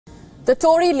The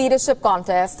Tory leadership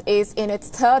contest is in its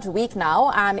third week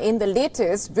now, and in the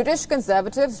latest, British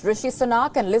Conservatives Rishi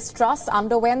Sunak and Liz Truss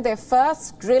underwent their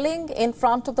first grilling in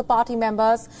front of the party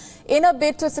members in a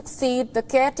bid to succeed the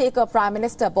caretaker Prime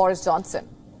Minister Boris Johnson.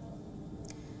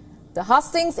 The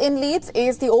hustings in Leeds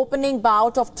is the opening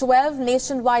bout of 12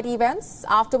 nationwide events,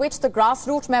 after which the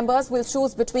grassroots members will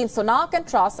choose between Sunak and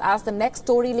Truss as the next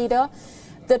Tory leader.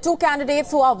 The two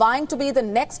candidates who are vying to be the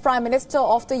next Prime Minister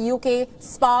of the UK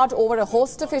sparred over a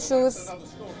host of issues.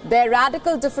 Their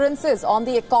radical differences on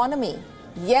the economy,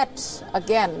 yet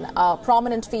again a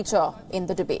prominent feature in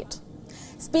the debate.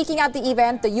 Speaking at the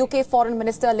event, the UK Foreign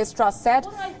Minister Liz Truss said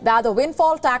that the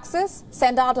windfall taxes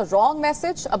send out a wrong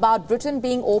message about Britain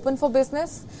being open for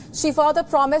business. She further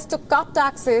promised to cut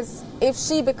taxes if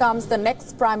she becomes the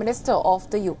next Prime Minister of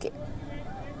the UK.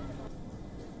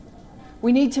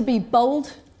 We need to be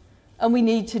bold and we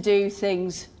need to do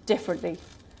things differently.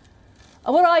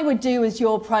 And what I would do as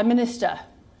your Prime Minister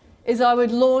is I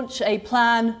would launch a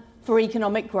plan for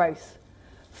economic growth.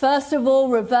 First of all,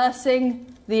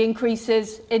 reversing the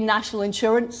increases in national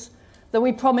insurance that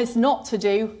we promised not to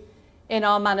do in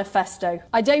our manifesto.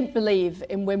 I don't believe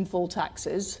in windfall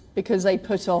taxes because they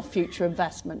put off future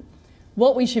investment.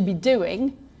 What we should be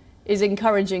doing is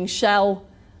encouraging Shell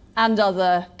and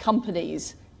other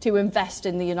companies to invest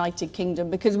in the United Kingdom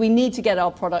because we need to get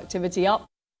our productivity up.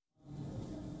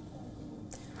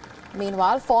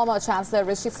 Meanwhile, former Chancellor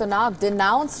Rishi Sunak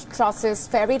denounced Truss's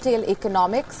fairy tale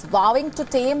economics, vowing to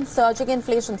tame surging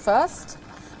inflation first.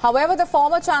 However, the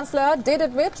former Chancellor did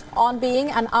admit on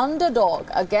being an underdog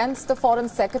against the Foreign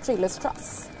Secretary Liz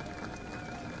Truss.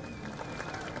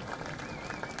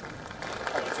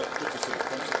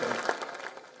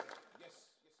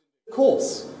 Of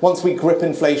course, once we grip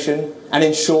inflation and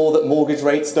ensure that mortgage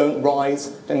rates don't rise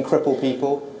and cripple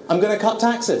people, I'm going to cut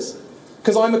taxes.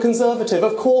 Because I'm a Conservative,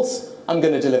 of course I'm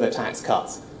going to deliver tax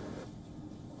cuts.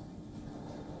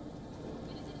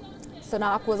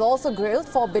 Sunak was also grilled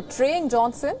for betraying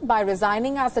Johnson by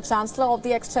resigning as the Chancellor of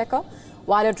the Exchequer.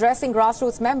 While addressing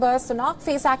grassroots members, Sunak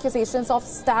faced accusations of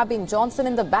stabbing Johnson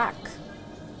in the back.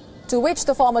 To which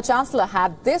the former Chancellor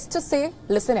had this to say.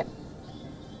 Listen in.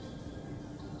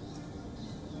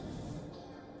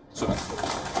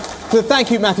 So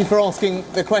thank you, Matthew, for asking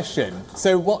the question.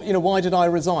 So why did I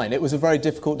resign? It was a very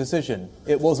difficult decision.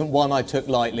 It wasn't one I took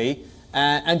lightly.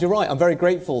 And you're right, I'm very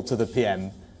grateful to the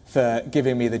PM for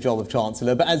giving me the job of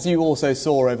Chancellor. But as you also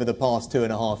saw over the past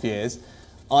 2.5 years,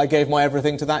 I gave my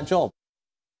everything to that job.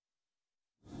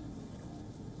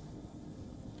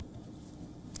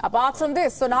 Apart from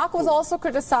this, Sunak was also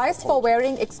criticised for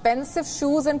wearing expensive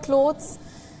shoes and clothes.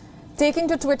 Taking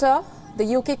to Twitter,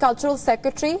 the UK Cultural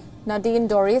Secretary, Nadine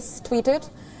Dorries, tweeted,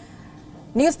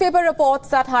 "Newspaper reports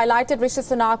that highlighted Rishi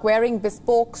Sunak wearing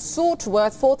bespoke suit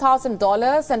worth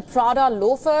 $4,000 and Prada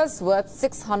loafers worth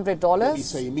 $600. You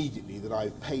say immediately that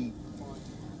I've paid.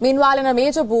 Meanwhile, in a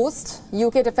major boost,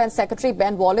 UK Defence Secretary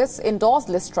Ben Wallace endorsed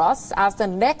Liz Truss as the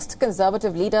next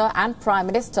Conservative leader and Prime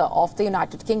Minister of the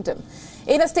United Kingdom.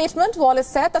 In a statement, Wallace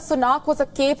said that Sunak was a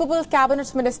capable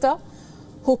cabinet minister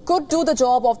who could do the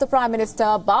job of the Prime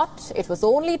Minister, but it was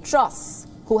only Truss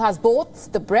who has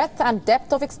both the breadth and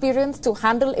depth of experience to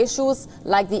handle issues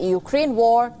like the Ukraine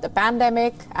war, the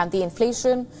pandemic and the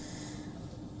inflation.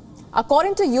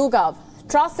 According to YouGov,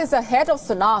 Truss is ahead of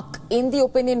Sunak in the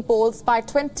opinion polls by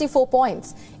 24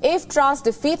 points. If Truss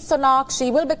defeats Sunak,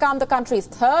 she will become the country's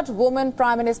third woman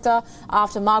Prime Minister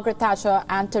after Margaret Thatcher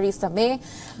and Theresa May.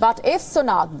 But if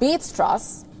Sunak beats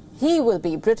Truss, he will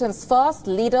be Britain's first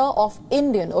leader of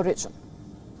Indian origin.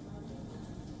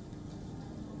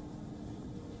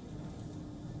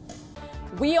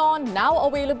 WION now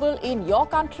available in your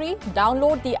country.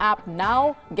 Download the app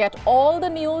now. Get all the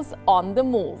news on the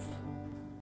move.